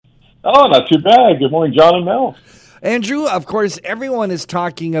Oh, not too bad. Good morning, John and Mel. Andrew, of course, everyone is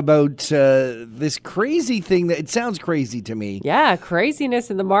talking about this crazy thing that it sounds crazy to me. Yeah, craziness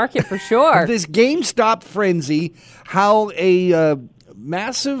in the market for sure. This GameStop frenzy, how a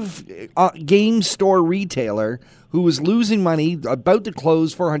massive game store retailer who was losing money, about to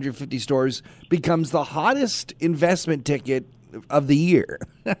close 450 stores, becomes the hottest investment ticket of the year.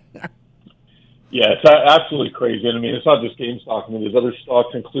 Yeah, it's absolutely crazy. And I mean, it's not just GameStop. I mean, there's other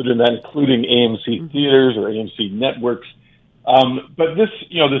stocks included in that, including AMC Theaters or AMC Networks. But this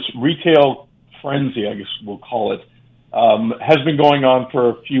retail frenzy, I guess we'll call it, has been going on for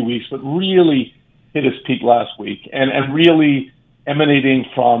a few weeks, but really hit its peak last week, and really emanating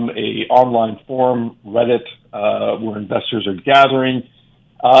from a online forum, Reddit, where investors are gathering.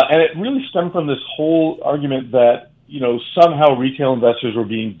 And it really stemmed from this whole argument that, somehow retail investors were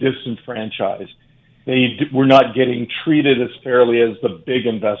being disenfranchised. They were not getting treated as fairly as the big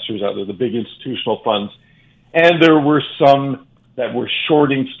investors out there, the big institutional funds. And there were some that were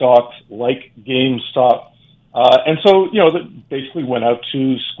shorting stocks like GameStop. And so, that basically went out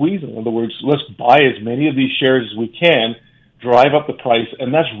to squeeze them. In other words, let's buy as many of these shares as we can, drive up the price,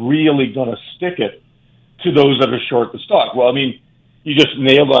 and that's really going to stick it to those that are short the stock. Well, I mean, you just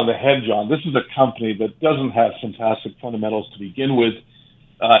nailed on the head, John. This is a company that doesn't have fantastic fundamentals to begin with.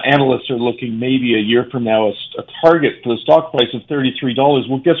 Analysts are looking maybe a year from now a target for the stock price of $33.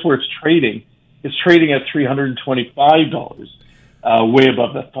 Well, guess where it's trading? It's trading at $325, way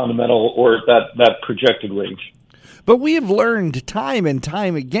above that fundamental or that projected range. But we have learned time and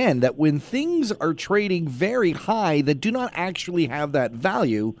time again that when things are trading very high that do not actually have that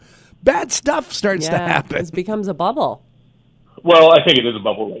value, bad stuff starts to happen. It becomes a bubble. Well, I think it is a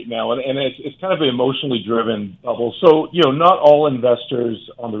bubble right now, and it's kind of an emotionally driven bubble. So, not all investors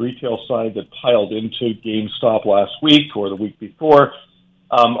on the retail side that piled into GameStop last week or the week before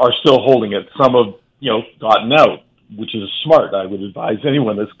are still holding it. Some have, gotten out, which is smart. I would advise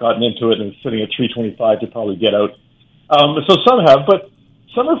anyone that's gotten into it and is sitting at $325 to probably get out. So some have, but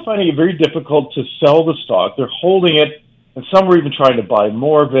some are finding it very difficult to sell the stock. They're holding it, and some are even trying to buy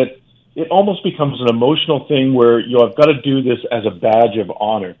more of it. It almost becomes an emotional thing where I've got to do this as a badge of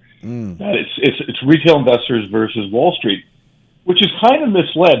honor. That it's retail investors versus Wall Street, which is kind of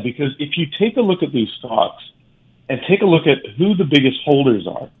misled because if you take a look at these stocks and take a look at who the biggest holders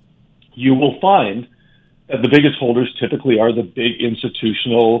are, you will find that the biggest holders typically are the big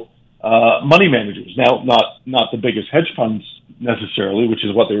institutional money managers. Now, not the biggest hedge funds necessarily, which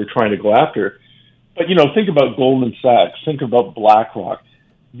is what they were trying to go after, but think about Goldman Sachs, think about BlackRock.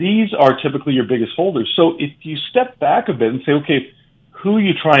 These are typically your biggest holders. So if you step back a bit and say, okay, who are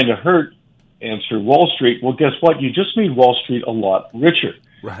you trying to hurt? Answer Wall Street. Well, guess what? You just made Wall Street a lot richer.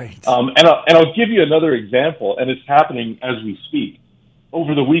 Right. And I'll give you another example, and it's happening as we speak.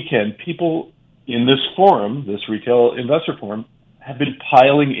 Over the weekend, people in this forum, this retail investor forum, have been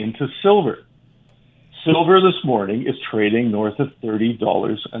piling into silver. Silver this morning is trading north of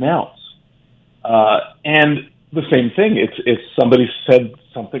 $30 an ounce. And the same thing. It's somebody said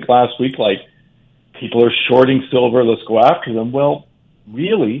something last week like, people are shorting silver, let's go after them. Well,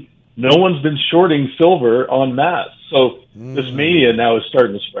 really, no one's been shorting silver en masse. So this mania now is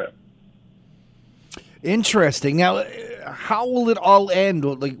starting to spread. Interesting. Now, how will it all end?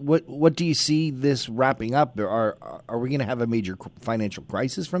 Like, what do you see this wrapping up? Are we going to have a major financial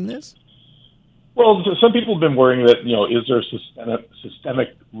crisis from this? Well, some people have been worrying that, is there a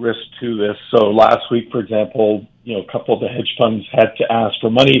systemic risk to this? So last week, for example, a couple of the hedge funds had to ask for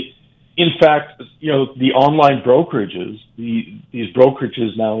money. In fact, the online brokerages, these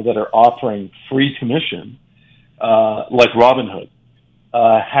brokerages now that are offering free commission, like Robinhood,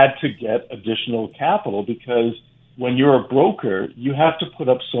 had to get additional capital because when you're a broker, you have to put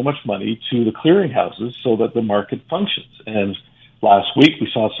up so much money to the clearinghouses so that the market functions. And last week, we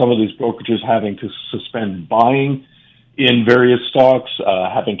saw some of these brokerages having to suspend buying in various stocks,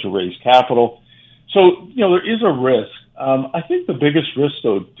 having to raise capital. So, there is a risk. I think the biggest risk,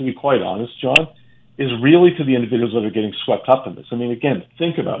 though, to be quite honest, John, is really to the individuals that are getting swept up in this. I mean, again,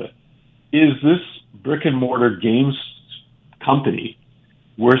 think about it. Is this brick-and-mortar games company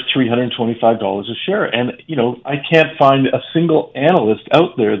worth $325 a share? And, I can't find a single analyst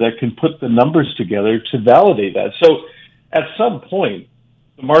out there that can put the numbers together to validate that. So, at some point,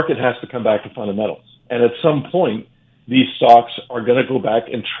 the market has to come back to fundamentals. And at some point, these stocks are going to go back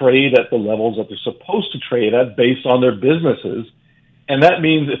and trade at the levels that they're supposed to trade at based on their businesses. And that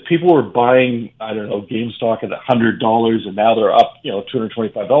means if people were buying, GameStop at $100 and now they're up,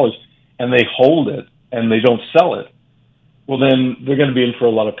 $225, and they hold it and they don't sell it, well, then they're going to be in for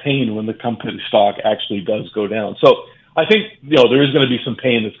a lot of pain when the company stock actually does go down. So I think, there is going to be some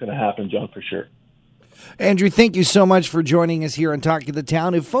pain that's going to happen, John, for sure. Andrew, thank you so much for joining us here on Talk to the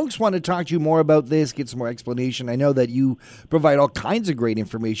Town. If folks want to talk to you more about this, get some more explanation, I know that you provide all kinds of great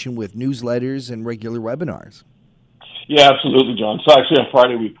information with newsletters and regular webinars. Yeah, absolutely, John. So actually on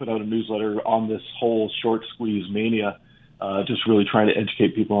Friday we put out a newsletter on this whole short squeeze mania, just really trying to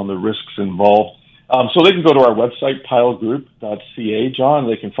educate people on the risks involved. So they can go to our website, pylegroup.ca, John.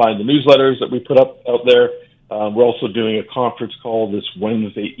 They can find the newsletters that we put up out there. We're also doing a conference call this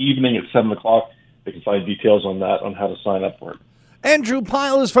Wednesday evening at 7 o'clock. They can find details on that, on how to sign up for it. Andrew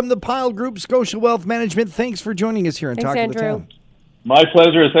Pyle is from the Pyle Group, Scotia Wealth Management. Thanks for joining us here on Talk to the Town. My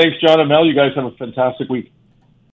pleasure. Thanks, John and Mel. You guys have a fantastic week.